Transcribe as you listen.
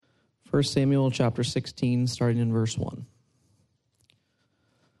1 Samuel chapter 16, starting in verse 1.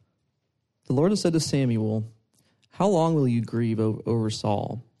 The Lord has said to Samuel, "How long will you grieve over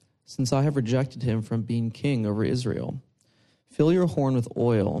Saul, since I have rejected him from being king over Israel? Fill your horn with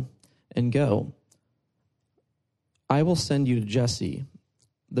oil and go. I will send you to Jesse,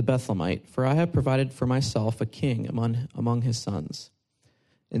 the Bethlehemite, for I have provided for myself a king among his sons."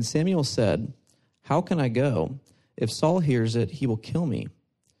 And Samuel said, "How can I go? If Saul hears it, he will kill me."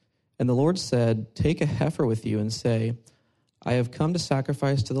 And the Lord said, "Take a heifer with you and say, 'I have come to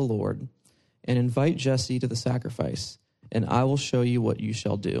sacrifice to the Lord,' and invite Jesse to the sacrifice, and I will show you what you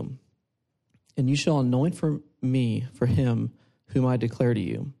shall do. And you shall anoint for him whom I declare to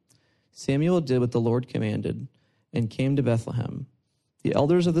you." Samuel did what the Lord commanded and came to Bethlehem. The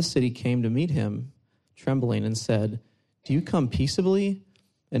elders of the city came to meet him, trembling, and said, "Do you come peaceably?"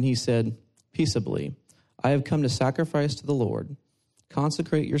 And he said, "Peaceably. I have come to sacrifice to the Lord.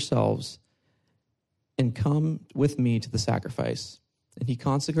 Consecrate yourselves and come with me to the sacrifice." And he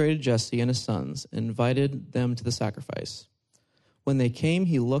consecrated Jesse and his sons and invited them to the sacrifice. When they came,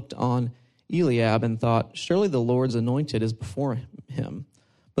 he looked on Eliab and thought, "Surely the Lord's anointed is before him."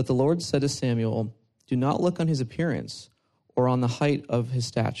 But the Lord said to Samuel, "Do not look on his appearance or on the height of his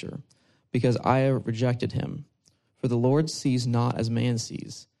stature, because I have rejected him. For the Lord sees not as man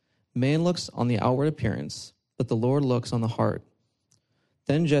sees. Man looks on the outward appearance, but the Lord looks on the heart."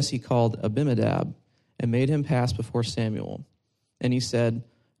 Then Jesse called Abinadab and made him pass before Samuel. And he said,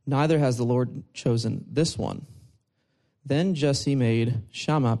 "Neither has the Lord chosen this one." Then Jesse made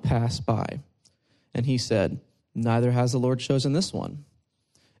Shammah pass by. And he said, "Neither has the Lord chosen this one."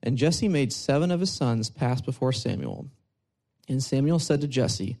 And Jesse made 7 of his sons pass before Samuel. And Samuel said to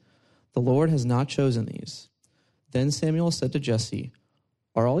Jesse, "The Lord has not chosen these." Then Samuel said to Jesse,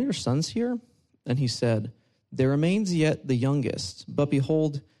 "Are all your sons here?" And he said, "There remains yet the youngest, but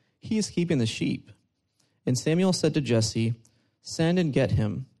behold, he is keeping the sheep." And Samuel said to Jesse, "Send and get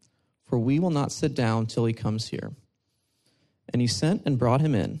him, for we will not sit down till he comes here." And he sent and brought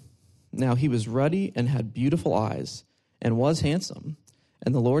him in. Now he was ruddy and had beautiful eyes, and was handsome.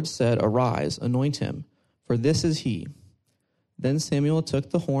 And the Lord said, "Arise, anoint him, for this is he." Then Samuel took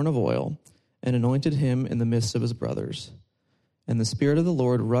the horn of oil and anointed him in the midst of his brothers. And the Spirit of the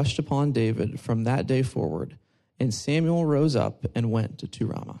Lord rushed upon David from that day forward, and Samuel rose up and went to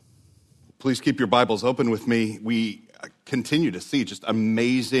Ramah. Please keep your Bibles open with me. We continue to see just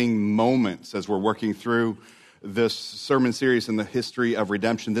amazing moments as we're working through this sermon series in the history of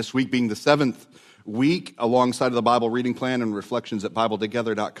redemption. This week being the 7th week alongside of the Bible reading plan and reflections at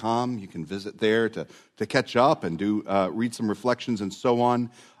BibleTogether.com. You can visit there to catch up and read some reflections and so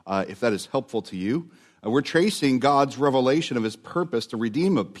on, if that is helpful to you. We're tracing God's revelation of his purpose to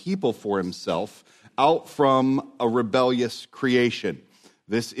redeem a people for himself out from a rebellious creation.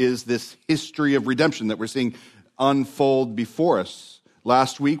 This is this history of redemption that we're seeing unfold before us.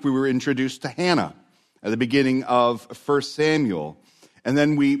 Last week, we were introduced to Hannah at the beginning of 1 Samuel. And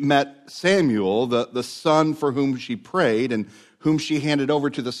then we met Samuel, the son for whom she prayed and whom she handed over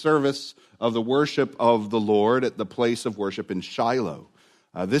to the service of the worship of the Lord at the place of worship in Shiloh.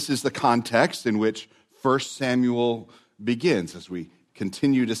 This is the context in which 1 Samuel begins as we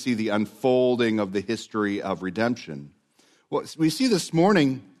continue to see the unfolding of the history of redemption. What we see this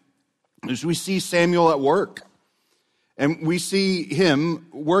morning is we see Samuel at work. And we see him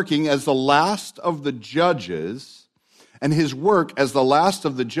working as the last of the judges, and his work as the last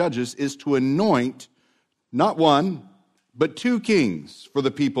of the judges is to anoint not one, but 2 kings for the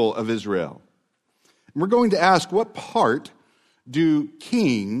people of Israel. And we're going to ask, what part do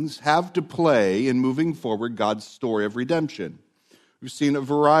kings have to play in moving forward God's story of redemption? We've seen a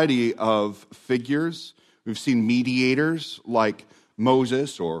variety of figures. We've seen mediators like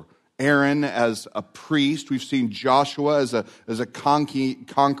Moses or Aaron as a priest. We've seen Joshua as a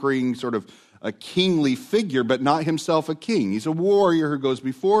conquering sort of a kingly figure, but not himself a king. He's a warrior who goes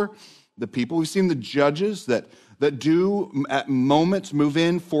before the people. We've seen the judges that do at moments move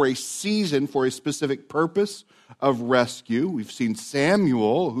in for a season, for a specific purpose of rescue. We've seen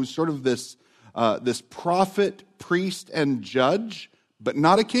Samuel, who's sort of this prophet, priest, and judge, but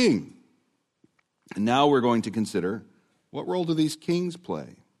not a king. And now we're going to consider, what role do these kings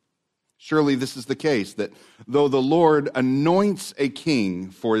play? Surely this is the case, that though the Lord anoints a king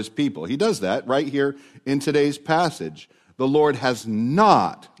for his people, he does that right here in today's passage. The Lord has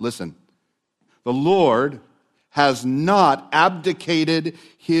not, listen, the Lord has not abdicated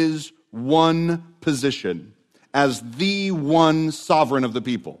his one position as the one sovereign of the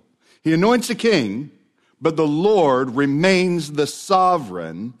people. He anoints a king, but the Lord remains the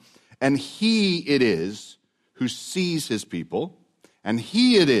sovereign, and he it is who sees his people, and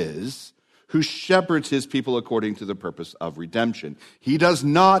he it is who shepherds his people according to the purpose of redemption. He does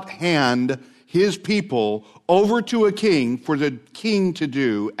not hand his people over to a king for the king to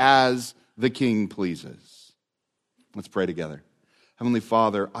do as the king pleases. Let's pray together. Heavenly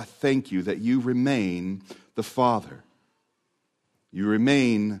Father, I thank you that you remain the Father. You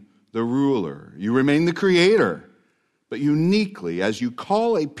remain the ruler. You remain the creator. But uniquely, as you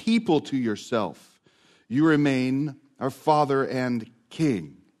call a people to yourself, you remain our Father and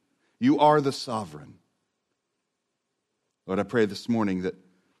King. You are the sovereign. Lord, I pray this morning that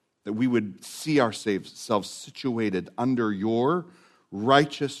we would see ourselves situated under your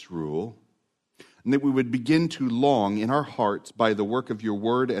righteous rule, and that we would begin to long in our hearts by the work of your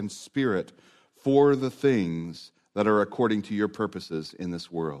word and spirit for the things that are according to your purposes in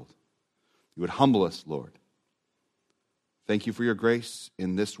this world. You would humble us, Lord. Thank you for your grace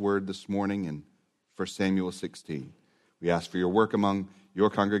in this word this morning in 1 Samuel 16. We ask for your work among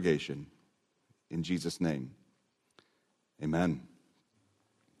your congregation. In Jesus' name, amen.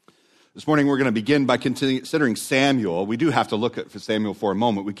 This morning we're going to begin by considering Samuel. We do have to look at Samuel for a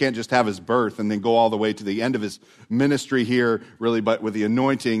moment. We can't just have his birth and then go all the way to the end of his ministry here, really, but with the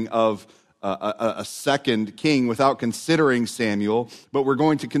anointing of a second king without considering Samuel. But we're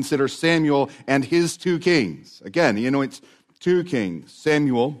going to consider Samuel and his two kings. Again, he anoints two kings.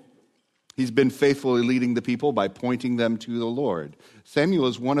 Samuel, he's been faithfully leading the people by pointing them to the Lord. Samuel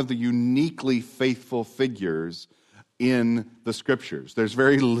is one of the uniquely faithful figures in the Scriptures. There's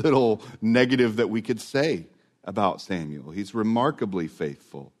very little negative that we could say about Samuel. He's remarkably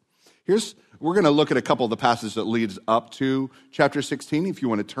faithful. We're going to look at a couple of the passages that leads up to chapter 16. If you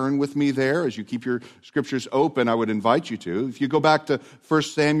want to turn with me there, as you keep your Scriptures open, I would invite you to. If you go back to 1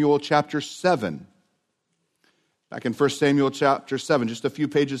 Samuel chapter 7, back in 1 Samuel chapter 7, just a few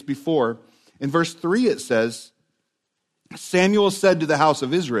pages before, in verse 3 it says, Samuel said to the house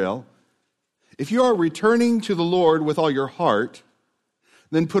of Israel, if you are returning to the Lord with all your heart,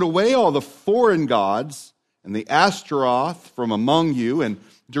 then put away all the foreign gods and the Ashtaroth from among you, and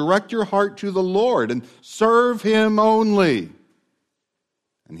direct your heart to the Lord, and serve him only.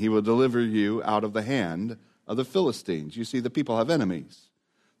 And he will deliver you out of the hand of the Philistines. You see, the people have enemies.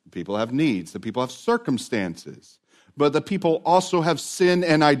 The people have needs. The people have circumstances. But the people also have sin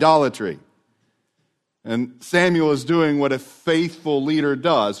and idolatry. And Samuel is doing what a faithful leader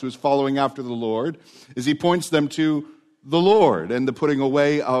does, who's following after the Lord, is he points them to the Lord and the putting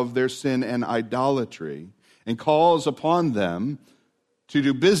away of their sin and idolatry, and calls upon them to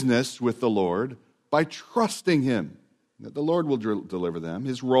do business with the Lord by trusting him, that the Lord will deliver them.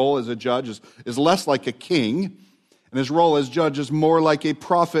 His role as a judge is less like a king, and his role as judge is more like a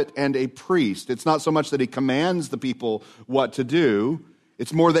prophet and a priest. It's not so much that he commands the people what to do,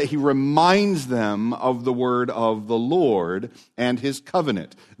 it's more that he reminds them of the word of the Lord and his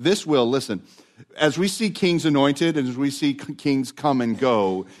covenant. This will, listen, as we see kings anointed and as we see kings come and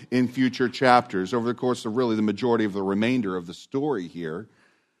go in future chapters, over the course of really the majority of the remainder of the story here,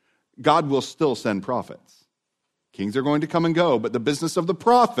 God will still send prophets. Kings are going to come and go, but the business of the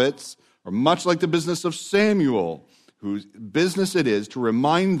prophets are much like the business of Samuel, whose business it is to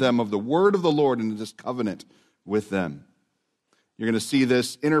remind them of the word of the Lord and this covenant with them. You're going to see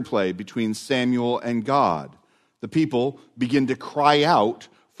this interplay between Samuel and God. The people begin to cry out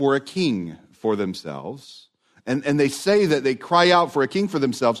for a king for themselves. And they say that they cry out for a king for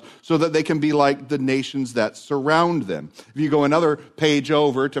themselves so that they can be like the nations that surround them. If you go another page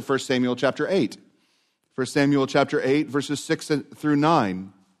over to 1 Samuel chapter 8. 1 Samuel chapter 8, verses 6 through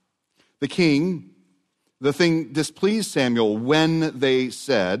 9. The thing displeased Samuel when they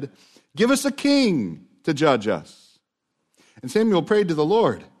said, give us a king to judge us. And Samuel prayed to the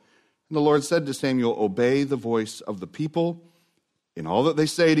Lord. And the Lord said to Samuel, obey the voice of the people in all that they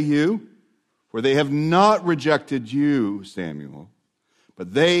say to you, for they have not rejected you, Samuel,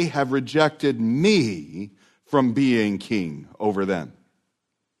 but they have rejected me from being king over them.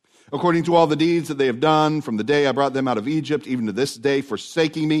 According to all the deeds that they have done from the day I brought them out of Egypt, even to this day,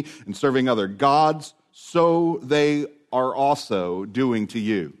 forsaking me and serving other gods, so they are also doing to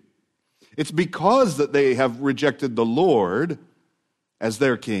you. It's because that they have rejected the Lord as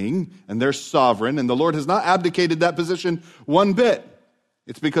their king and their sovereign, and the Lord has not abdicated that position one bit.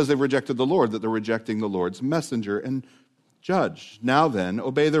 It's because they've rejected the Lord that they're rejecting the Lord's messenger and judge. Now then,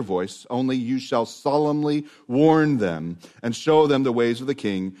 obey their voice, only you shall solemnly warn them and show them the ways of the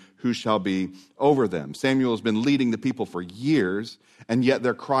king who shall be over them. Samuel has been leading the people for years, and yet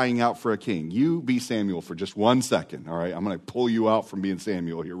they're crying out for a king. You be Samuel for just 1 second, all right? I'm going to pull you out from being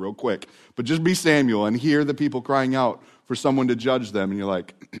Samuel here real quick. But just be Samuel and hear the people crying out for someone to judge them, and you're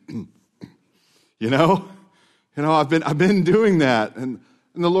like, you know, I've been doing that. And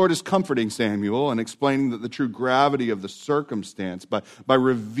the Lord is comforting Samuel and explaining that the true gravity of the circumstance by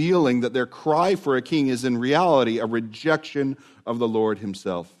revealing that their cry for a king is in reality a rejection of the Lord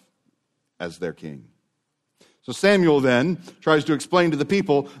himself as their king. So Samuel then tries to explain to the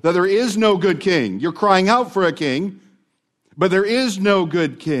people that there is no good king. You're crying out for a king, but there is no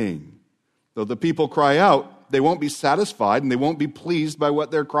good king. Though the people cry out, they won't be satisfied and they won't be pleased by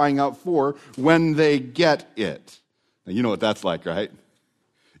what they're crying out for when they get it. Now, you know what that's like, right?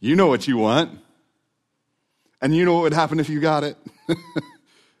 You know what you want. And you know what would happen if you got it.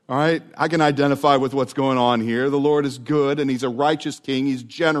 All right? I can identify with what's going on here. The Lord is good and he's a righteous king. He's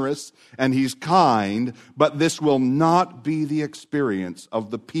generous and he's kind. But this will not be the experience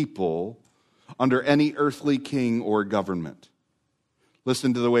of the people under any earthly king or government.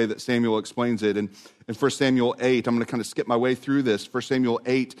 Listen to the way that Samuel explains it. In 1 Samuel 8, I'm going to kind of skip my way through this. 1 Samuel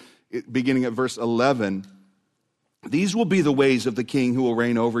 8, beginning at verse 11. These will be the ways of the king who will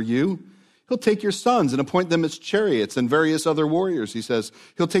reign over you. He'll take your sons and appoint them as chariots and various other warriors, he says.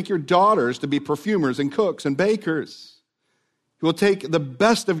 He'll take your daughters to be perfumers and cooks and bakers. He will take the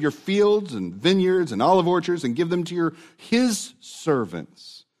best of your fields and vineyards and olive orchards and give them to his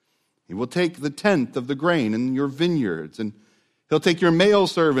servants. He will take the tenth of the grain in your vineyards, and he'll take your male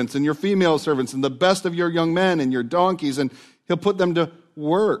servants and your female servants and the best of your young men and your donkeys, and he'll put them to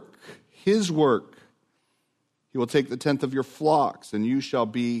work, his work. He will take the tenth of your flocks, and you shall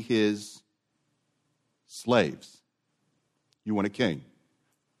be his slaves. You want a king.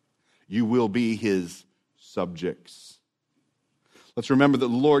 You will be his subjects. Let's remember that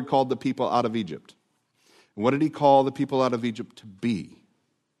the Lord called the people out of Egypt. And what did he call the people out of Egypt to be?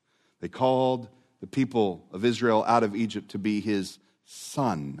 They called the people of Israel out of Egypt to be his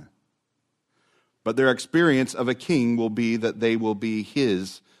son. But their experience of a king will be that they will be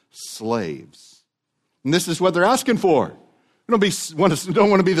his slaves. And this is what they're asking for. We don't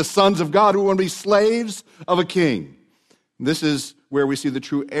want to be the sons of God. We want to be slaves of a king. This is where we see the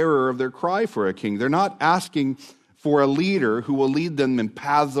true error of their cry for a king. They're not asking for a leader who will lead them in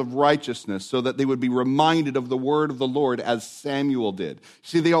paths of righteousness so that they would be reminded of the word of the Lord as Samuel did.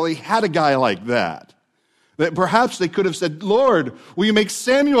 See, they already had a guy like that. That perhaps they could have said, Lord, will you make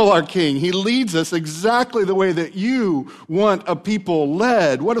Samuel our king? He leads us exactly the way that you want a people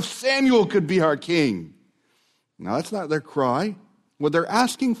led. What if Samuel could be our king? Now, that's not their cry. What they're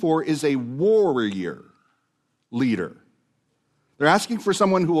asking for is a warrior leader. They're asking for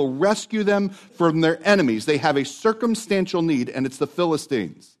someone who will rescue them from their enemies. They have a circumstantial need, and it's the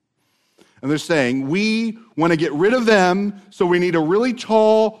Philistines. And they're saying, we want to get rid of them, so we need a really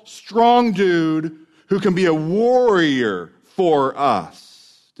tall, strong dude who can be a warrior for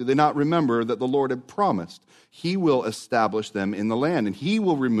us. Do they not remember that the Lord had promised he will establish them in the land, and he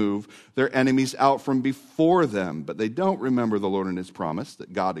will remove their enemies out from before them? But they don't remember the Lord and his promise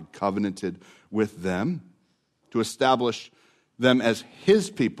that God had covenanted with them to establish them as his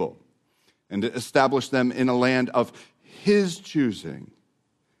people and to establish them in a land of his choosing.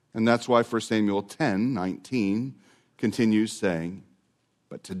 And that's why 1 Samuel 10:19 continues saying,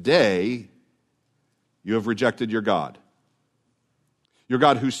 but today you have rejected your God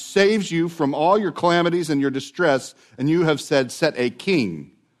who saves you from all your calamities and your distress, and you have said, set a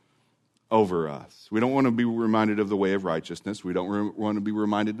king over us. We don't want to be reminded of the way of righteousness. We don't want to be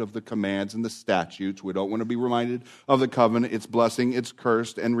reminded of the commands and the statutes. We don't want to be reminded of the covenant, its blessing, its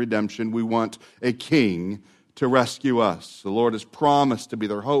curse, and redemption. We want a king to rescue us. The Lord has promised to be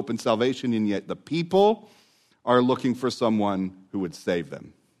their hope and salvation, and yet the people are looking for someone who would save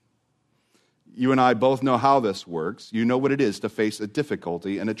them. You and I both know how this works. You know what it is to face a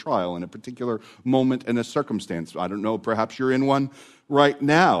difficulty and a trial in a particular moment and a circumstance. I don't know, perhaps you're in one right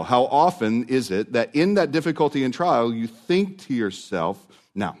now. How often is it that in that difficulty and trial, you think to yourself,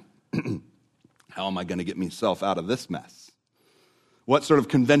 now, how am I going to get myself out of this mess? What sort of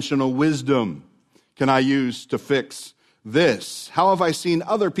conventional wisdom can I use to fix this? How have I seen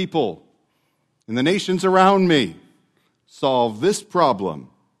other people in the nations around me solve this problem?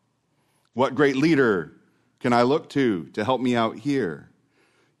 What great leader can I look to help me out here?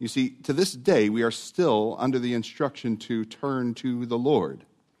 You see, to this day, we are still under the instruction to turn to the Lord.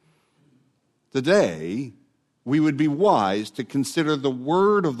 Today, we would be wise to consider the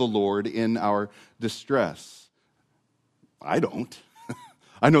word of the Lord in our distress. I don't.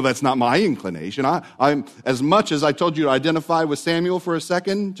 I know that's not my inclination. I'm as much as I told you to identify with Samuel for a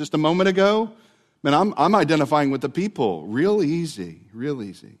second just a moment ago, man, I'm identifying with the people real easy, real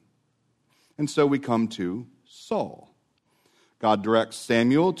easy. And so we come to Saul. God directs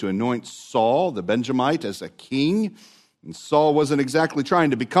Samuel to anoint Saul, the Benjamite, as a king. And Saul wasn't exactly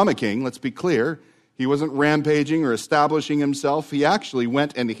trying to become a king, let's be clear. He wasn't rampaging or establishing himself. He actually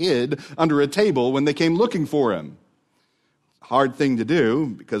went and hid under a table when they came looking for him. Hard thing to do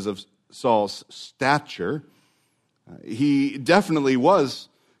because of Saul's stature. He definitely was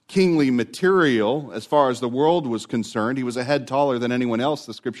kingly material as far as the world was concerned. He was a head taller than anyone else,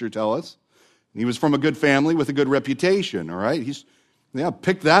 the scripture tells us. He was from a good family with a good reputation, all right?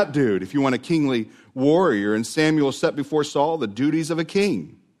 Pick that dude if you want a kingly warrior. And Samuel set before Saul the duties of a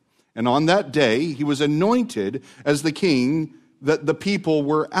king. And on that day, he was anointed as the king that the people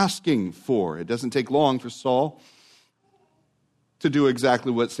were asking for. It doesn't take long for Saul to do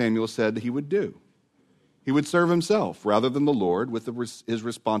exactly what Samuel said he would do. He would serve himself rather than the Lord with his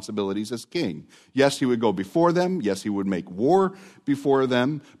responsibilities as king. Yes, he would go before them. Yes, he would make war before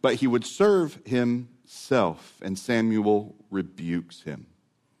them, but he would serve himself, and Samuel rebukes him.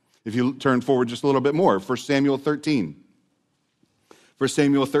 If you turn forward just a little bit more, 1 Samuel 13. 1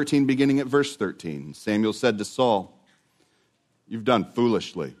 Samuel 13, beginning at verse 13. Samuel said to Saul, "You've done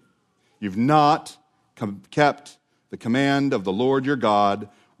foolishly. You've not kept the command of the Lord your God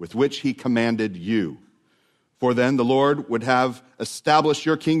with which he commanded you. For then the Lord would have established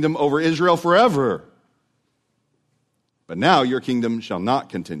your kingdom over Israel forever. But now your kingdom shall not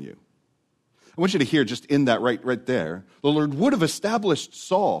continue." I want you to hear just in that right there, the Lord would have established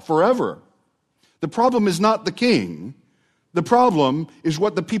Saul forever. The problem is not the king. The problem is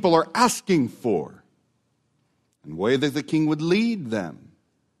what the people are asking for and the way that the king would lead them.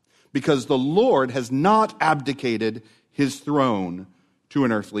 Because the Lord has not abdicated his throne to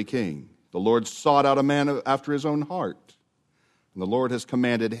an earthly king. The Lord sought out a man after his own heart. And the Lord has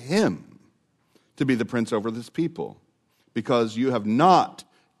commanded him to be the prince over this people. Because you have not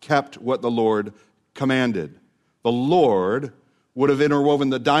kept what the Lord commanded. The Lord would have interwoven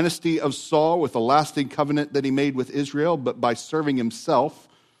the dynasty of Saul with the lasting covenant that he made with Israel, but by serving himself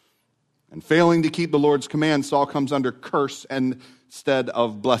and failing to keep the Lord's command, Saul comes under curse instead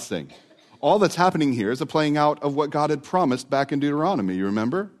of blessing. All that's happening here is a playing out of what God had promised back in Deuteronomy, you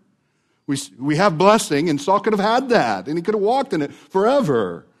remember? We have blessing, and Saul could have had that, and he could have walked in it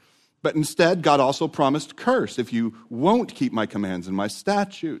forever. But instead, God also promised curse if you won't keep my commands and my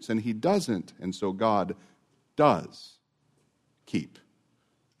statutes, and he doesn't. And so God does keep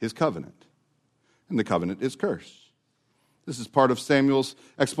his covenant, and the covenant is curse. This is part of Samuel's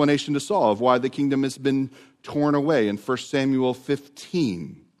explanation to Saul of why the kingdom has been torn away. In 1 Samuel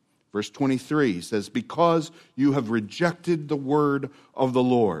 15, verse 23, he says, "Because you have rejected the word of the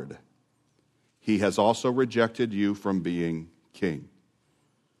Lord, he has also rejected you from being king."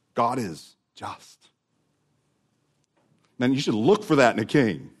 God is just. Man, you should look for that in a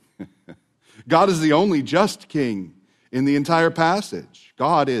king. God is the only just king in the entire passage.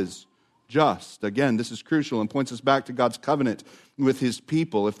 God is just. Again, this is crucial and points us back to God's covenant with his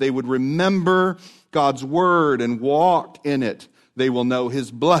people. If they would remember God's word and walk in it, they will know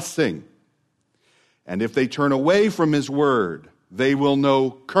his blessing. And if they turn away from his word, they will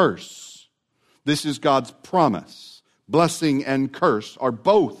know curse. This is God's promise. Blessing and curse are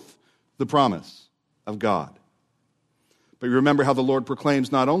both the promise of God. But you remember how the Lord proclaims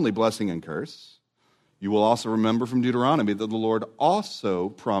not only blessing and curse. You will also remember from Deuteronomy that the Lord also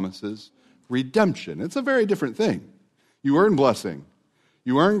promises redemption. It's a very different thing. You earn blessing.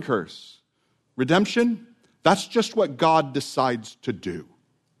 You earn curse. Redemption, that's just what God decides to do.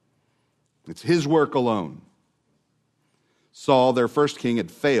 It's his work alone. Saul, their first king, had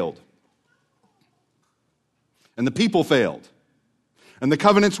failed. And the people failed. And the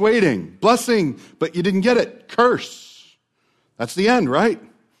covenant's waiting. Blessing, but you didn't get it. Curse. That's the end, right?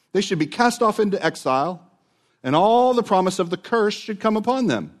 They should be cast off into exile, and all the promise of the curse should come upon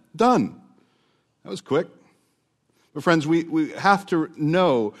them. Done. That was quick. But friends, we have to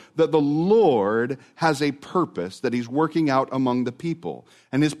know that the Lord has a purpose that he's working out among the people.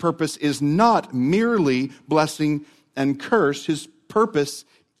 And his purpose is not merely blessing and curse. His purpose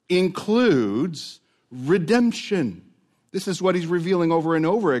includes redemption. This is what he's revealing over and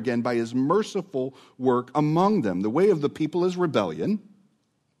over again by his merciful work among them. The way of the people is rebellion.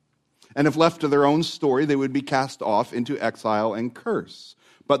 And if left to their own story, they would be cast off into exile and curse.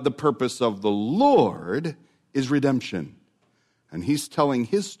 But the purpose of the Lord is redemption. And he's telling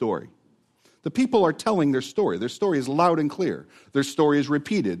his story. The people are telling their story. Their story is loud and clear. Their story is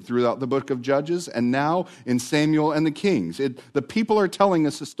repeated throughout the book of Judges and now in Samuel and the Kings. The people are telling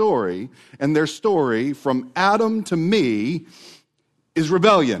us a story, and their story from Adam to me is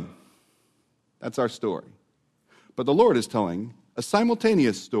rebellion. That's our story. But the Lord is telling a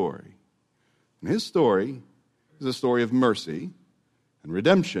simultaneous story. And his story is a story of mercy and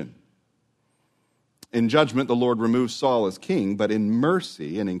redemption. In judgment, the Lord removes Saul as king, but in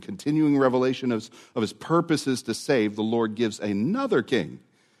mercy and in continuing revelation of his purposes to save, the Lord gives another king,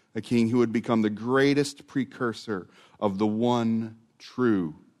 a king who would become the greatest precursor of the one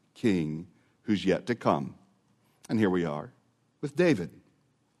true king who's yet to come. And here we are with David.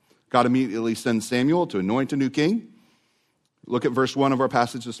 God immediately sends Samuel to anoint a new king. Look at verse 1 of our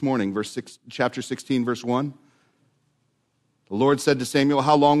passage this morning, chapter 16, verse 1. The Lord said to Samuel,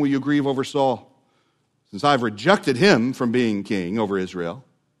 "How long will you grieve over Saul? Since I've rejected him from being king over Israel."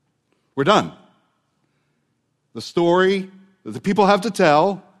 We're done. The story that the people have to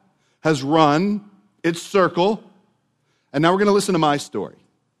tell has run its circle, and now we're going to listen to my story.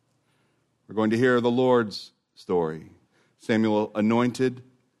 We're going to hear the Lord's story. Samuel anointed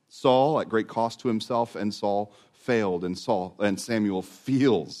Saul at great cost to himself, and Saul failed, and Samuel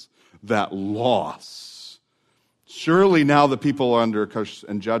feels that loss. Surely now the people are under curse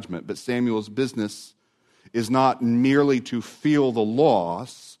and judgment, but Samuel's business is not merely to feel the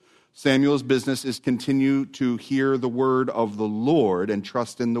loss. Samuel's business is continue to hear the word of the Lord and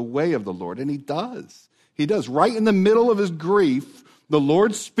trust in the way of the Lord. And he does. He does. Right in the middle of his grief, the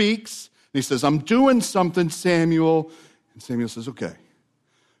Lord speaks. And he says, "I'm doing something, Samuel." And Samuel says,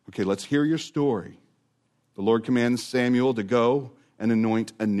 Okay, let's hear your story. The Lord commands Samuel to go and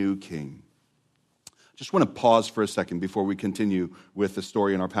anoint a new king. Just want to pause for a second before we continue with the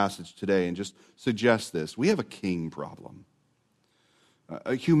story in our passage today and just suggest this. We have a king problem.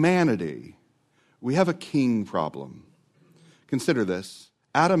 Humanity, we have a king problem. Consider this.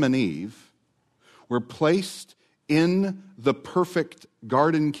 Adam and Eve were placed in the perfect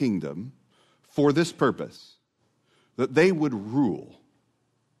garden kingdom for this purpose, that they would rule.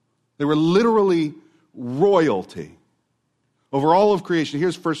 They were literally royalty over all of creation.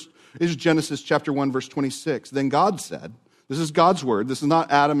 Here's Genesis chapter 1, verse 26. Then God said, this is God's word. This is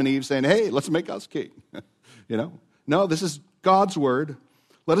not Adam and Eve saying, "Hey, let's make us king." No, this is God's word.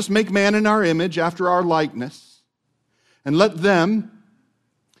 "Let us make man in our image, after our likeness, and let them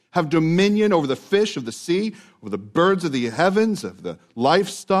have dominion over the fish of the sea, over the birds of the heavens, of the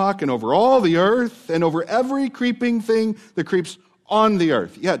livestock, and over all the earth, and over every creeping thing that creeps on the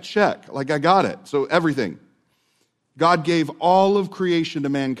earth." Yeah, check. Like I got it. So everything. God gave all of creation to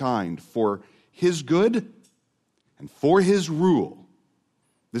mankind for his good and for his rule.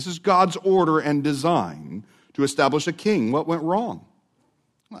 This is God's order and design to establish a king. What went wrong?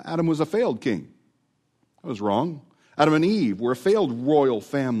 Well, Adam was a failed king. That was wrong. Adam and Eve were a failed royal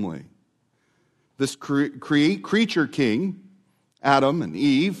family. This creature king, Adam and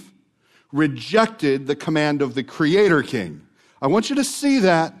Eve, rejected the command of the creator king. I want you to see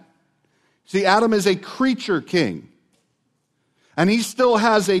that. See, Adam is a creature king. And he still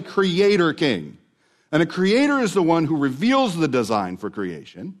has a creator king. And a creator is the one who reveals the design for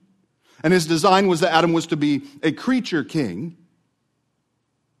creation. And his design was that Adam was to be a creature king.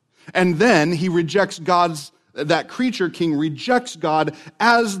 And then he rejects that creature king rejects God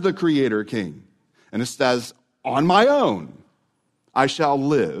as the creator king. And it says, "On my own I shall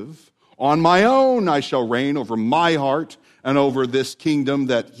live. On my own I shall reign over my heart and over this kingdom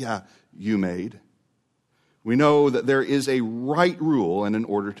that, you made." We know that there is a right rule and an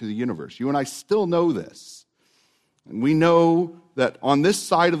order to the universe. You and I still know this. And we know that on this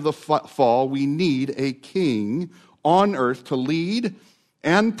side of the fall, we need a king on earth to lead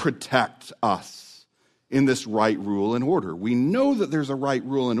and protect us in this right rule and order. We know that there's a right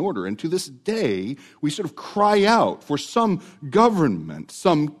rule and order, and to this day, we sort of cry out for some government,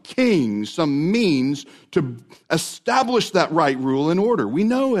 some king, some means to establish that right rule and order. We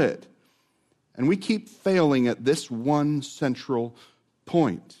know it. And we keep failing at this one central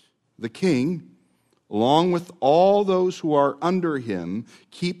point. The king, along with all those who are under him,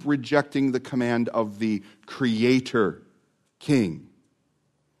 keep rejecting the command of the creator king,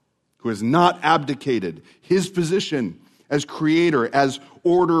 who has not abdicated his position as creator, as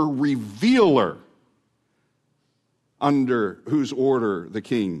order revealer, under whose order the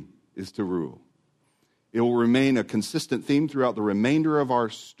king is to rule. It will remain a consistent theme throughout the remainder of our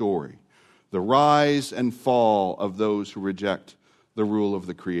story. The rise and fall of those who reject the rule of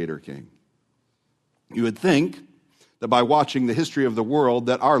the Creator King. You would think that by watching the history of the world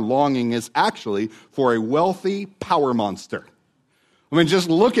that our longing is actually for a wealthy power monster. I mean, just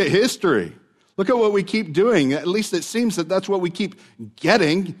look at history. Look at what we keep doing. At least it seems that that's what we keep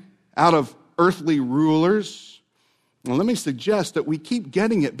getting out of earthly rulers. Well, let me suggest that we keep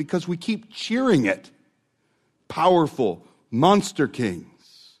getting it because we keep cheering it. Powerful monster kings.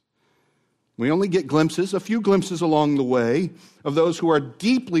 We only get glimpses, a few glimpses along the way, of those who are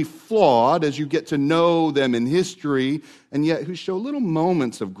deeply flawed as you get to know them in history, and yet who show little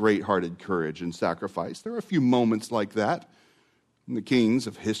moments of great-hearted courage and sacrifice. There are a few moments like that in the kings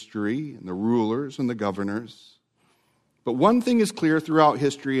of history, and the rulers and the governors. But one thing is clear throughout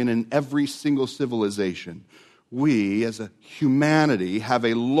history and in every single civilization. We, as a humanity, have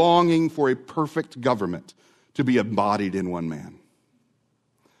a longing for a perfect government to be embodied in one man.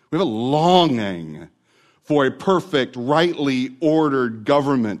 We have a longing for a perfect, rightly ordered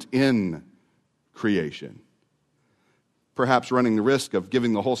government in creation. Perhaps running the risk of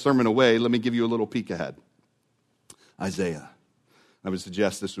giving the whole sermon away, let me give you a little peek ahead. Isaiah. I would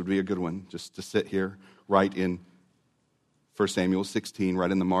suggest this would be a good one, just to sit here right in 1 Samuel 16,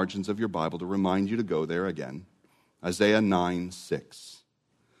 right in the margins of your Bible, to remind you to go there again. Isaiah 9:6.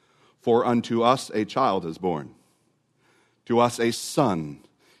 For unto us a child is born, to us a son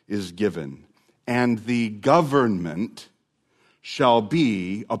is given, and the government shall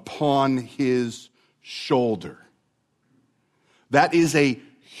be upon his shoulder. That is a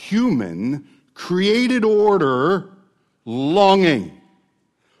human, created order longing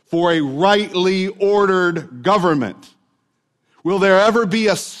for a rightly ordered government. Will there ever be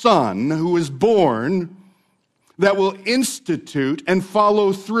a son who is born that will institute and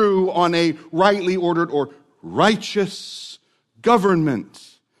follow through on a rightly ordered or righteous government?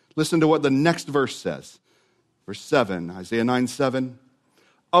 Listen to what the next verse says. Verse 7, Isaiah 9:7.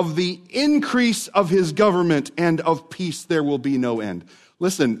 Of the increase of his government and of peace there will be no end.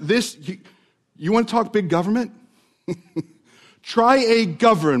 Listen, you want to talk big government? Try a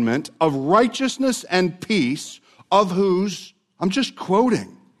government of righteousness and peace, of whose, I'm just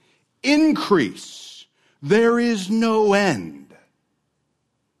quoting, increase there is no end.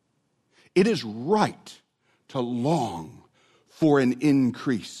 It is right to long for an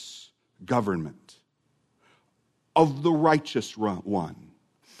increase government of the righteous one,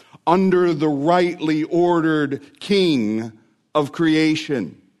 under the rightly ordered king of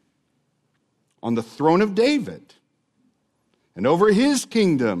creation, on the throne of David, and over his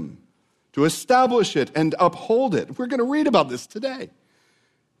kingdom, to establish it and uphold it. We're going to read about this today.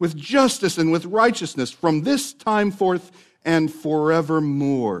 With justice and with righteousness from this time forth and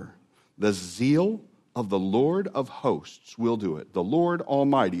forevermore. The zeal of the Lord of hosts will do it. The Lord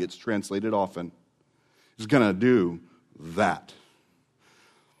Almighty, it's translated often, is going to do that.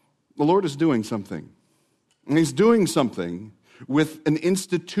 The Lord is doing something. And he's doing something with an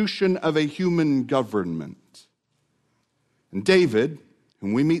institution of a human government. And David,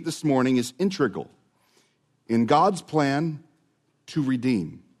 whom we meet this morning, is integral in God's plan to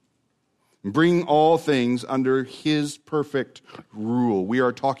redeem and bring all things under his perfect rule. We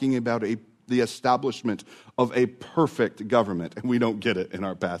are talking about the establishment of a perfect government, and we don't get it in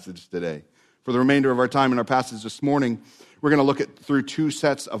our passage today. For the remainder of our time in our passage this morning, we're going to look through two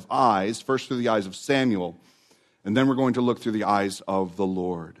sets of eyes, first through the eyes of Samuel, and then we're going to look through the eyes of the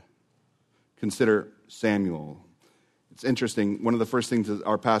Lord. Consider Samuel. It's interesting, one of the first things that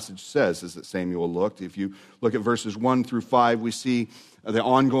our passage says is that Samuel looked. If you look at verses 1 through 5, we see the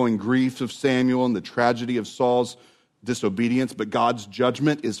ongoing grief of Samuel and the tragedy of Saul's disobedience, but God's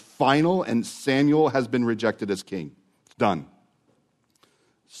judgment is final, and Samuel has been rejected as king. It's done.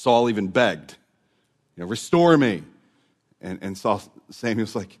 Saul even begged, restore me. And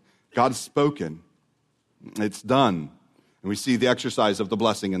Samuel's like, God's spoken. It's done. And we see the exercise of the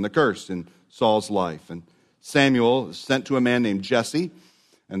blessing and the curse in Saul's life. And Samuel is sent to a man named Jesse,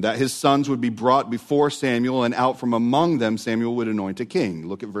 and that his sons would be brought before Samuel, and out from among them Samuel would anoint a king.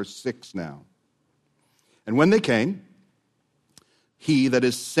 Look at verse 6 now. And when they came, he, that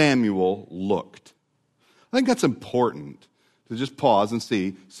is Samuel, looked. I think that's important to just pause and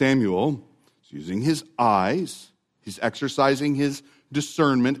see. Samuel is using his eyes. He's exercising his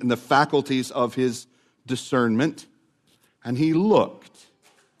discernment and the faculties of his discernment. And he looked.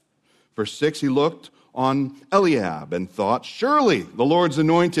 Verse 6, he looked on Eliab and thought, surely the Lord's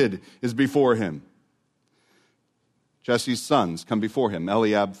anointed is before him. Jesse's sons come before him.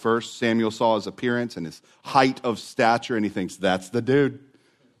 Eliab first. Samuel saw his appearance and his height of stature, and he thinks, that's the dude.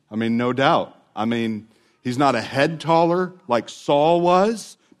 No doubt. He's not a head taller like Saul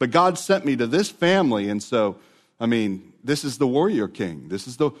was, but God sent me to this family, and so, this is the warrior king. This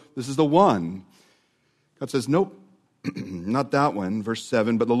is the one. God says, nope, not that one. Verse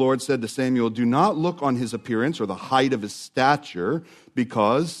 7, but the Lord said to Samuel, do not look on his appearance or the height of his stature,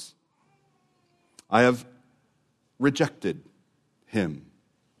 because I have rejected him.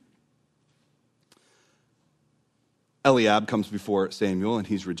 Eliab comes before Samuel, and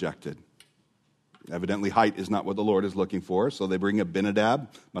he's rejected. Evidently, height is not what the Lord is looking for, so they bring Abinadab.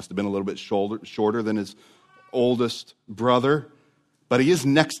 Must have been a little bit shorter than his oldest brother, but he is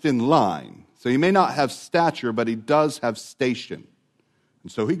next in line. So he may not have stature, but he does have station.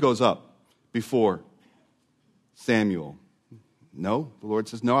 And so he goes up before Samuel. No, the Lord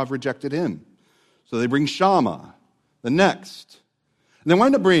says, no, I've rejected him. So they bring Shammah, the next. And they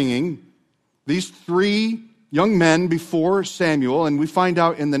wind up bringing these 3 young men before Samuel, and we find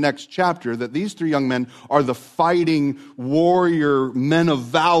out in the next chapter that these 3 young men are the fighting warrior men of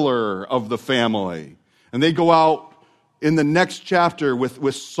valor of the family. And they go out in the next chapter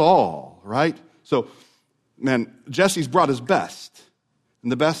with Saul, right? So, man, Jesse's brought his best,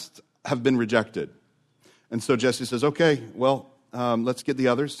 and the best have been rejected. And so Jesse says, okay, well, let's get the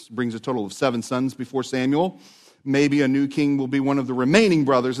others. Brings a total of 7 sons before Samuel. Maybe a new king will be one of the remaining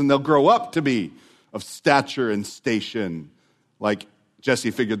brothers, and they'll grow up to be of stature and station, like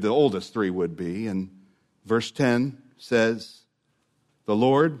Jesse figured the oldest 3 would be. And verse 10 says, the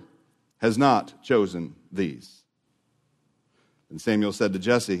Lord has not chosen these. And Samuel said to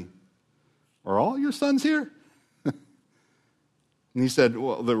Jesse, are all your sons here? And he said,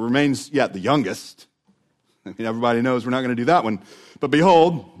 well, there remains yet the youngest. I mean, everybody knows we're not going to do that one. But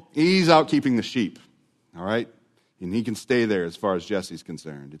behold, he's out keeping the sheep, all right? And he can stay there as far as Jesse's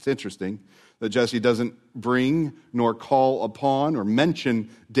concerned. It's interesting that Jesse doesn't bring nor call upon or mention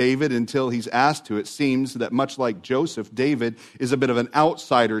David until he's asked to. It seems that much like Joseph, David is a bit of an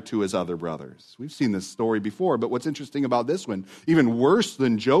outsider to his other brothers. We've seen this story before, but what's interesting about this one, even worse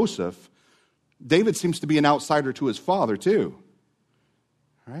than Joseph, David seems to be an outsider to his father too.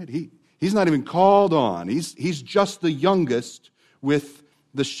 All right? He's not even called on. He's just the youngest with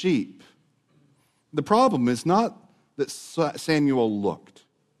the sheep. The problem is not that Samuel looked.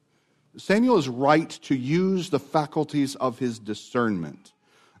 Samuel is right to use the faculties of his discernment.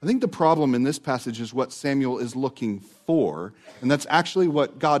 I think the problem in this passage is what Samuel is looking for, and that's actually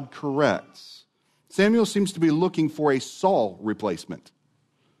what God corrects. Samuel seems to be looking for a Saul replacement.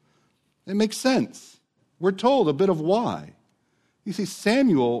 It makes sense. We're told a bit of why. You see,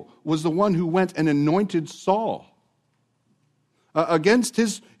 Samuel was the one who went and anointed Saul. Against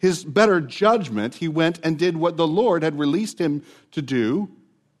his better judgment, he went and did what the Lord had released him to do.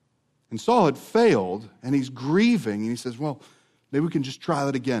 And Saul had failed, and he's grieving, and he says, well, maybe we can just try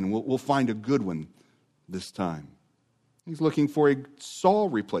that again. We'll find a good one this time. He's looking for a Saul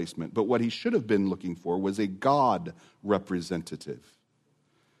replacement, but what he should have been looking for was a God representative.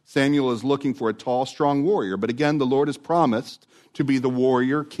 Samuel is looking for a tall, strong warrior, but again, the Lord has promised to be the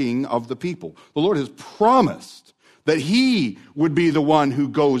warrior king of the people. The Lord has promised that he would be the one who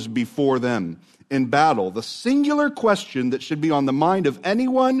goes before them in battle. The singular question that should be on the mind of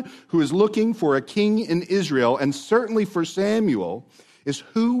anyone who is looking for a king in Israel, and certainly for Samuel, is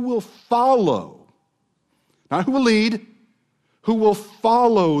who will follow, not who will lead, who will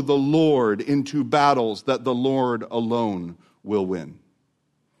follow the Lord into battles that the Lord alone will win.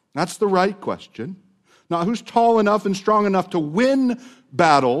 That's the right question. Not who's tall enough and strong enough to win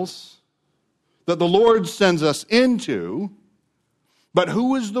battles that the Lord sends us into, but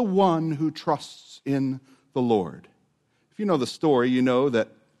who is the one who trusts in the Lord? If you know the story, you know that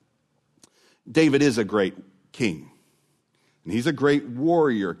David is a great king, and he's a great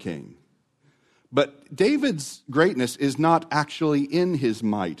warrior king. But David's greatness is not actually in his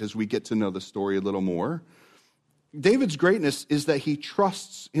might, as we get to know the story a little more. David's greatness is that he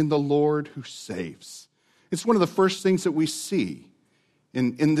trusts in the Lord who saves. It's one of the first things that we see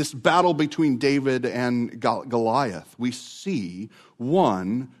in this battle between David and Goliath. We see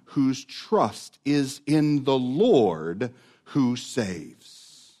one whose trust is in the Lord who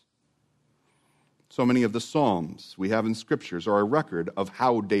saves. So many of the Psalms we have in Scriptures are a record of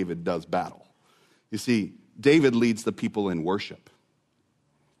how David does battle. You see, David leads the people in worship.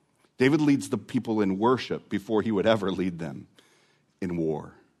 David leads the people in worship before he would ever lead them in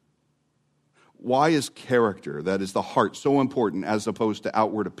war. Why is character, that is the heart, so important as opposed to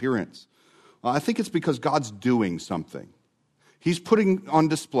outward appearance? I think it's because God's doing something. He's putting on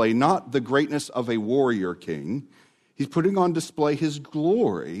display not the greatness of a warrior king, he's putting on display his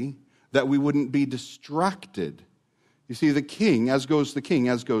glory that we wouldn't be distracted. You see, the king, as goes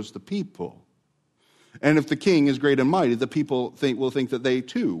the people. And if the king is great and mighty, the people will think that they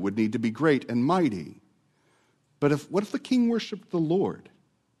too would need to be great and mighty. But what if the king worshiped the Lord?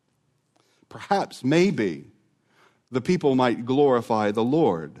 Perhaps, maybe, the people might glorify the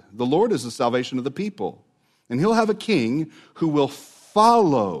Lord. The Lord is the salvation of the people. And he'll have a king who will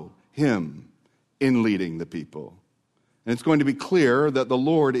follow him in leading the people. And it's going to be clear that the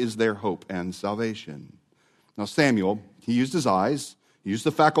Lord is their hope and salvation. Now Samuel, he used his eyes. He used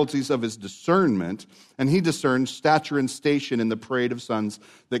the faculties of his discernment, and he discerned stature and station in the parade of sons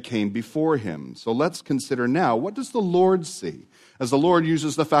that came before him. So let's consider now, what does the Lord see as the Lord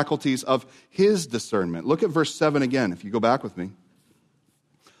uses the faculties of his discernment? Look at verse 7 again, if you go back with me.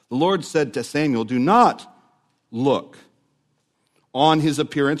 The Lord said to Samuel, "Do not look on his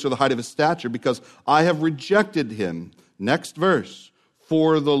appearance or the height of his stature, because I have rejected him." Next verse,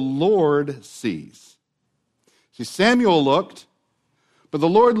 "For the Lord sees." See, Samuel looked, but the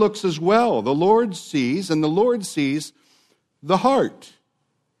Lord looks as well. The Lord sees, and the Lord sees the heart.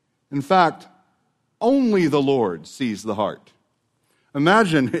 In fact, only the Lord sees the heart.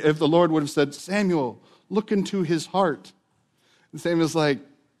 Imagine if the Lord would have said, "Samuel, look into his heart." And Samuel's like,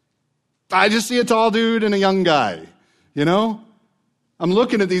 "I just see a tall dude and a young guy, you know? I'm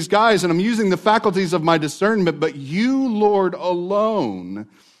looking at these guys and I'm using the faculties of my discernment, but you, Lord, alone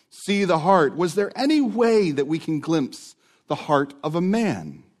see the heart." Was there any way that we can glimpse the heart of a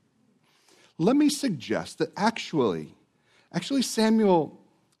man? Let me suggest that actually Samuel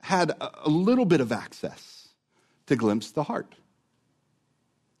had a little bit of access to glimpse the heart.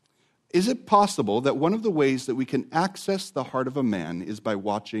 Is it possible that one of the ways that we can access the heart of a man is by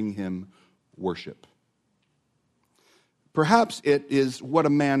watching him worship? Perhaps it is what a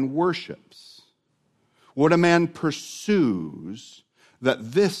man worships, what a man pursues,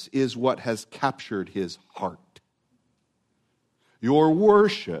 that this is what has captured his heart. Your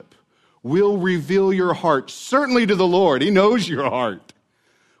worship will reveal your heart, certainly to the Lord. He knows your heart.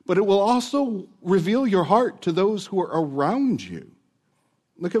 But it will also reveal your heart to those who are around you.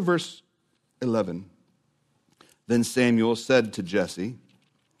 Look at verse 11. Then Samuel said to Jesse,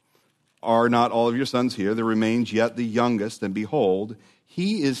 "Are not all of your sons here? There remains yet the youngest, and behold,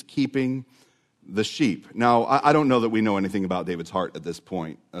 he is keeping the sheep." Now, I don't know that we know anything about David's heart at this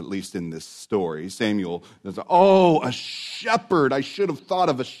point, at least in this story. Samuel is, a shepherd. I should have thought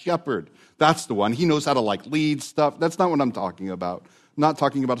of a shepherd. That's the one. He knows how to lead stuff. That's not what I'm talking about. I'm not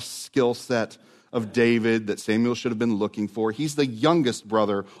talking about a skill set of David that Samuel should have been looking for. He's the youngest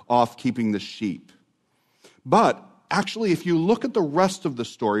brother off keeping the sheep. But actually, if you look at the rest of the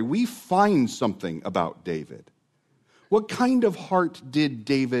story, we find something about David. What kind of heart did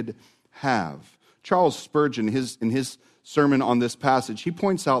David have? Charles Spurgeon, in his sermon on this passage, he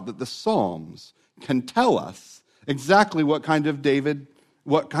points out that the Psalms can tell us exactly what kind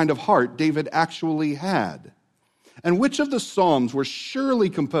of heart David actually had. And which of the Psalms were surely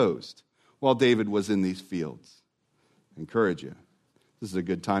composed while David was in these fields? I encourage you. This is a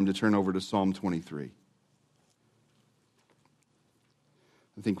good time to turn over to Psalm 23.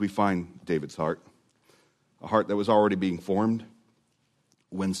 I think we find David's heart, a heart that was already being formed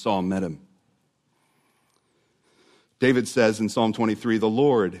when Saul met him. David says in Psalm 23, "The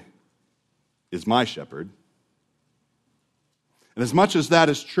Lord is my shepherd." And as much as that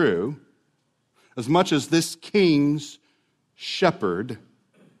is true, as much as this king's shepherd,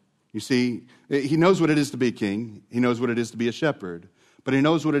 you see, he knows what it is to be a king, he knows what it is to be a shepherd, but he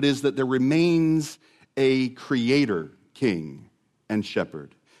knows what it is that there remains a creator king and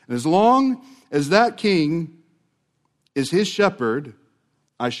shepherd. And as long as that king is his shepherd,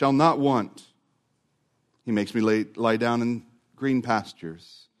 I shall not want. He makes me lie down in green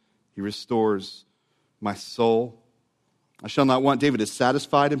pastures. He restores my soul. I shall not want. David is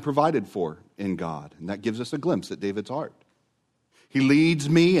satisfied and provided for in God. And that gives us a glimpse at David's heart. He leads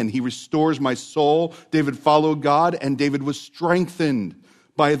me and he restores my soul. David followed God, and David was strengthened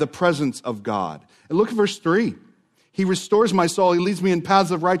by the presence of God. And look at verse 3. He restores my soul. He leads me in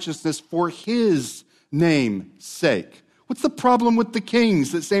paths of righteousness for his name's sake. What's the problem with the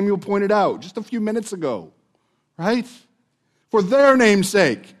kings that Samuel pointed out just a few minutes ago? Right? For their name's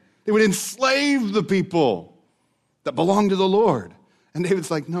sake. They would enslave the people that belong to the Lord. And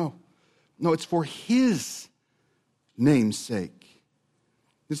David's like, no, it's for his name's sake.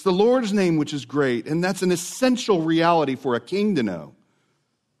 It's the Lord's name which is great, and that's an essential reality for a king to know.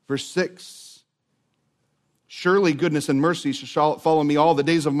 Verse 6, "Surely goodness and mercy shall follow me all the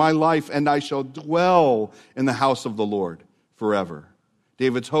days of my life, and I shall dwell in the house of the Lord forever."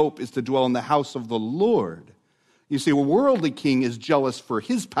 David's hope is to dwell in the house of the Lord. You see, a worldly king is jealous for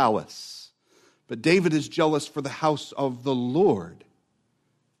his palace, but David is jealous for the house of the Lord.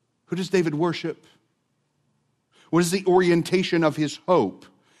 Who does David worship? What is the orientation of his hope?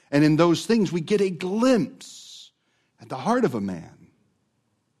 And in those things, we get a glimpse at the heart of a man.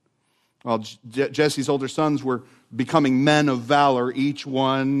 Well, Jesse's older sons were becoming men of valor, each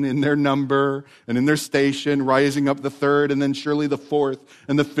one in their number and in their station, rising up the third, and then surely the fourth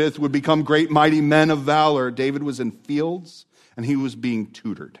and the fifth would become great, mighty men of valor. David was in fields, and he was being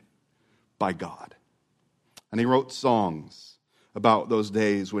tutored by God. And he wrote songs about those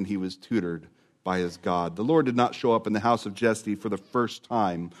days when he was tutored by his God. The Lord did not show up in the house of Jesse for the first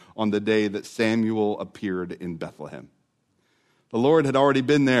time on the day that Samuel appeared in Bethlehem. The Lord had already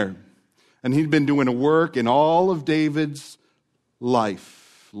been there, and he'd been doing a work in all of David's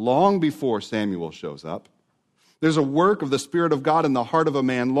life long before Samuel shows up. There's a work of the Spirit of God in the heart of a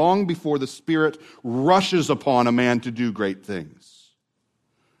man long before the Spirit rushes upon a man to do great things.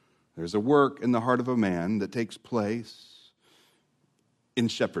 There's a work in the heart of a man that takes place in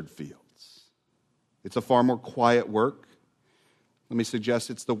shepherd fields. It's a far more quiet work. Let me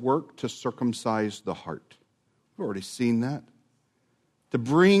suggest it's the work to circumcise the heart. We've already seen that. To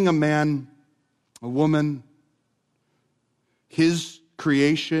bring a man, a woman, his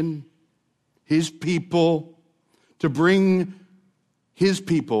creation, his people, to bring his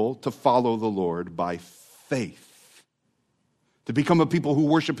people to follow the Lord by faith. To become a people who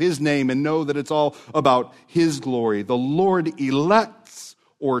worship his name and know that it's all about his glory. The Lord elects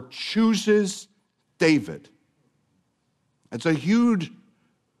or chooses David. It's a huge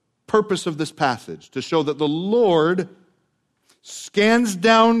purpose of this passage to show that the Lord scans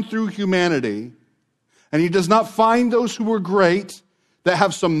down through humanity and he does not find those who are great that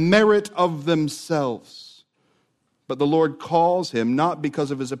have some merit of themselves. But the Lord calls him not because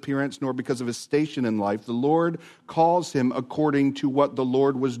of his appearance nor because of his station in life. The Lord calls him according to what the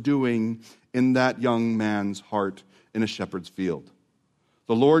Lord was doing in that young man's heart in a shepherd's field.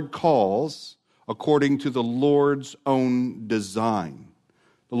 The Lord calls according to the Lord's own design.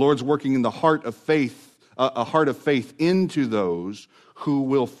 The Lord's working in the heart of faith, a heart of faith into those who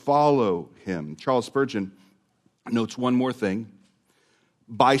will follow him. Charles Spurgeon notes one more thing.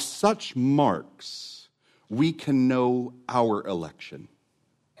 By such marks, we can know our election.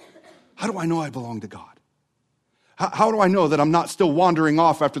 How do I know I belong to God? How do I know that I'm not still wandering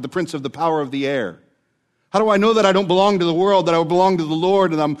off after the prince of the power of the air? How do I know that I don't belong to the world, that I belong to the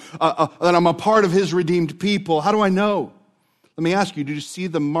Lord, and that I'm a part of his redeemed people? How do I know? Let me ask you, do you see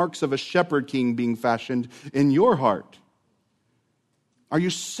the marks of a shepherd king being fashioned in your heart? Are you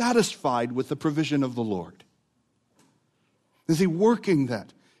satisfied with the provision of the Lord? Is he working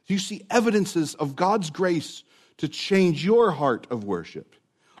that? Do you see evidences of God's grace to change your heart of worship?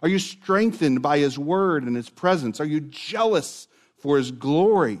 Are you strengthened by his word and his presence? Are you jealous for his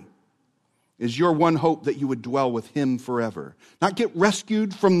glory? Is your one hope that you would dwell with him forever? Not get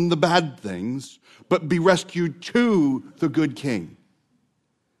rescued from the bad things, but be rescued to the good king.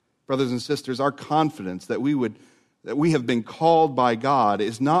 Brothers and sisters, our confidence that we have been called by God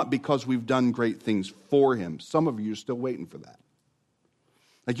is not because we've done great things for him. Some of you are still waiting for that.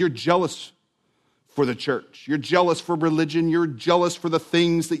 Like you're jealous for the church. You're jealous for religion. You're jealous for the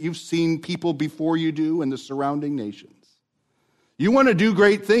things that you've seen people before you do in the surrounding nations. You want to do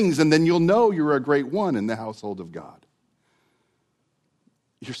great things, and then you'll know you're a great one in the household of God.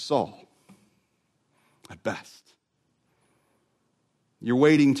 You're Saul, at best. You're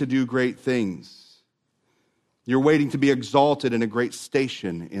waiting to do great things. You're waiting to be exalted in a great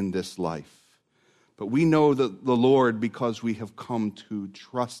station in this life. But we know that the Lord, because we have come to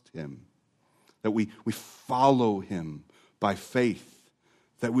trust him, that we follow him by faith,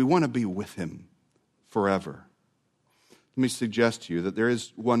 that we want to be with him forever. Let me suggest to you that there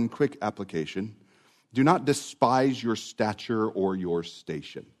is one quick application. Do not despise your stature or your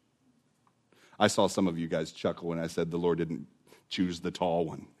station. I saw some of you guys chuckle when I said the Lord didn't choose the tall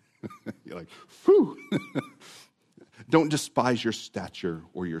one. You're like, whew. Don't despise your stature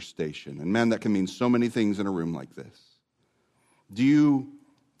or your station. And man, that can mean so many things in a room like this. Do you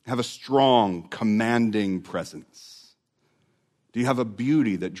have a strong, commanding presence? Do you have a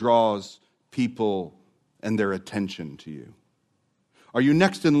beauty that draws people and their attention to you? Are you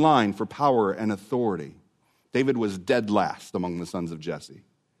next in line for power and authority? David was dead last among the sons of Jesse.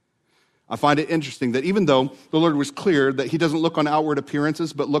 I find it interesting that even though the Lord was clear that he doesn't look on outward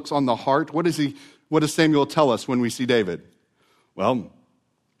appearances but looks on the heart, what does Samuel tell us when we see David? Well,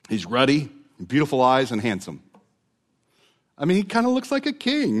 he's ruddy, beautiful eyes, and handsome. I mean, he kind of looks like a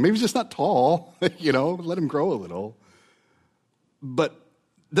king. Maybe he's just not tall, let him grow a little. But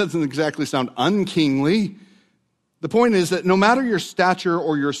doesn't exactly sound unkingly. The point is that no matter your stature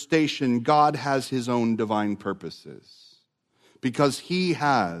or your station, God has his own divine purposes because he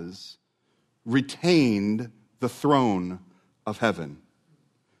has retained the throne of heaven.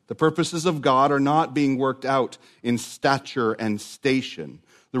 The purposes of God are not being worked out in stature and station.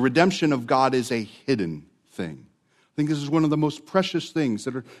 The redemption of God is a hidden thing. I think this is one of the most precious things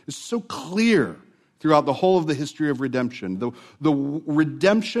that is so clear throughout the whole of the history of redemption. The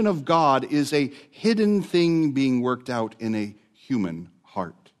redemption of God is a hidden thing being worked out in a human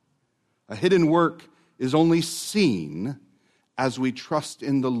heart. A hidden work is only seen as we trust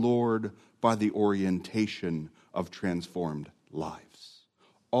in the Lord by the orientation of transformed lives.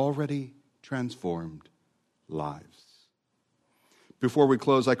 Already transformed lives. Before we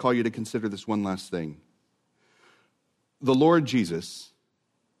close, I call you to consider this one last thing. The Lord Jesus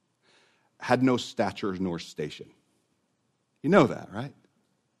had no stature nor station. You know that, right?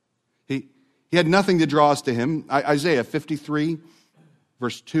 He had nothing to draw us to him. Isaiah 53,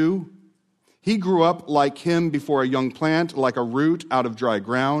 verse 2. He grew up like him before a young plant, like a root out of dry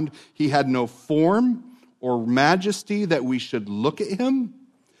ground. He had no form or majesty that we should look at him,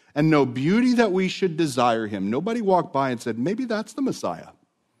 and no beauty that we should desire him. Nobody walked by and said, maybe that's the Messiah.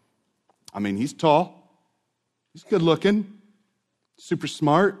 I mean, he's tall. He's good looking. Super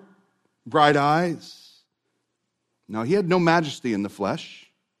smart. Bright eyes. No, he had no majesty in the flesh,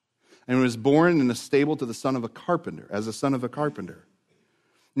 and was born in a stable to the son of a carpenter, as a son of a carpenter.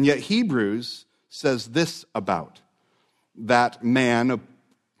 And yet Hebrews says this about that man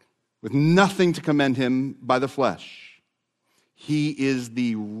with nothing to commend him by the flesh. He is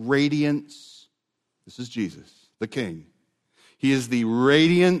the radiance, this is Jesus, the King. He is the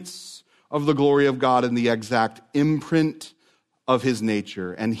radiance of the glory of God and the exact imprint of his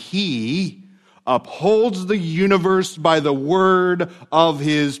nature. And he upholds the universe by the word of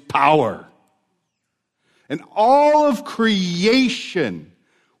his power. And all of creation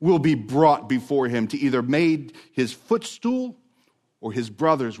will be brought before him to either made his footstool or his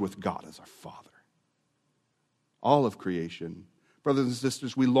brothers with God as our Father. All of creation. Brothers and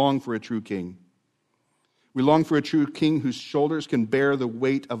sisters, we long for a true king. We long for a true king whose shoulders can bear the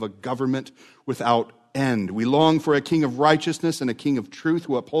weight of a government without end. We long for a king of righteousness and a king of truth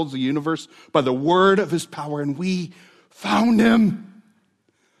who upholds the universe by the word of his power. And we found him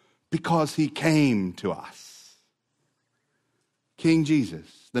because he came to us. King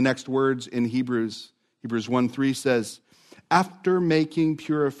Jesus. The next words in Hebrews 1:3 says, after making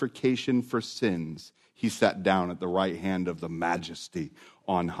purification for sins, he sat down at the right hand of the majesty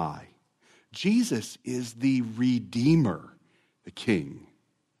on high. Jesus is the Redeemer, the King.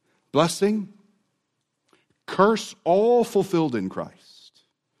 Blessing, curse, all fulfilled in Christ.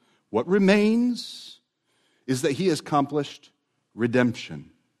 What remains is that he has accomplished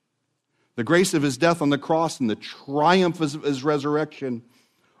redemption. The grace of his death on the cross and the triumph of his resurrection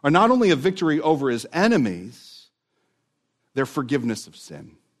are not only a victory over his enemies, they're forgiveness of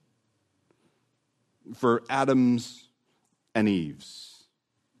sin. For Adams and Eves,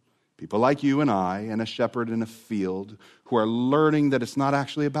 people like you and I, and a shepherd in a field, who are learning that it's not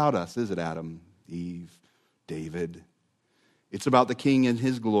actually about us, is it, Adam, Eve, David? It's about the King and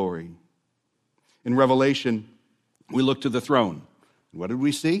his glory. In Revelation, we look to the throne. What did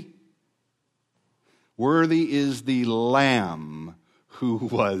we see? Worthy is the Lamb who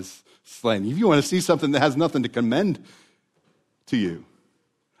was slain. If you want to see something that has nothing to commend to you,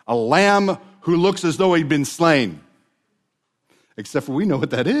 a lamb who looks as though he'd been slain. Except for we know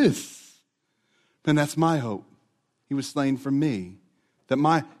what that is. And that's my hope. He was slain for me, that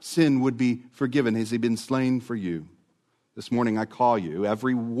my sin would be forgiven. Has he been slain for you? This morning I call you,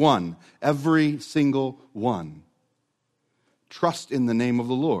 every single one, trust in the name of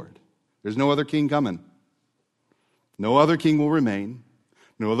the Lord. There's no other king coming. No other king will remain.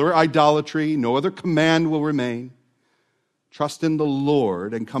 No other idolatry, no other command will remain. Trust in the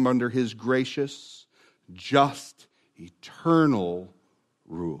Lord and come under his gracious, just, eternal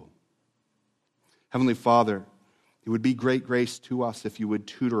rule. Heavenly Father, it would be great grace to us if you would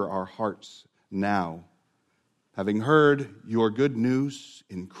tutor our hearts now. Having heard your good news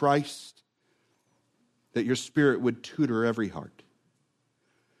in Christ, that your Spirit would tutor every heart.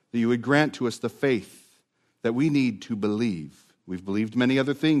 That you would grant to us the faith that we need to believe. We've believed many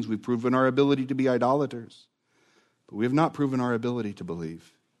other things. We've proven our ability to be idolaters. But we have not proven our ability to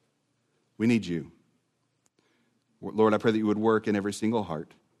believe. We need you. Lord, I pray that you would work in every single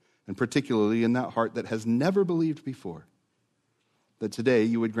heart, and particularly in that heart that has never believed before. That today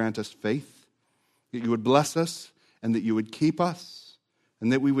you would grant us faith, that you would bless us, and that you would keep us,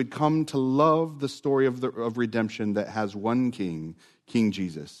 and that we would come to love the story of redemption that has one King, King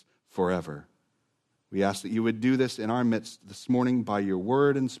Jesus, forever. We ask that you would do this in our midst this morning by your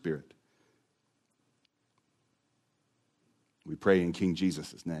word and Spirit. We pray in King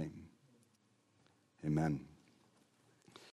Jesus' name. Amen.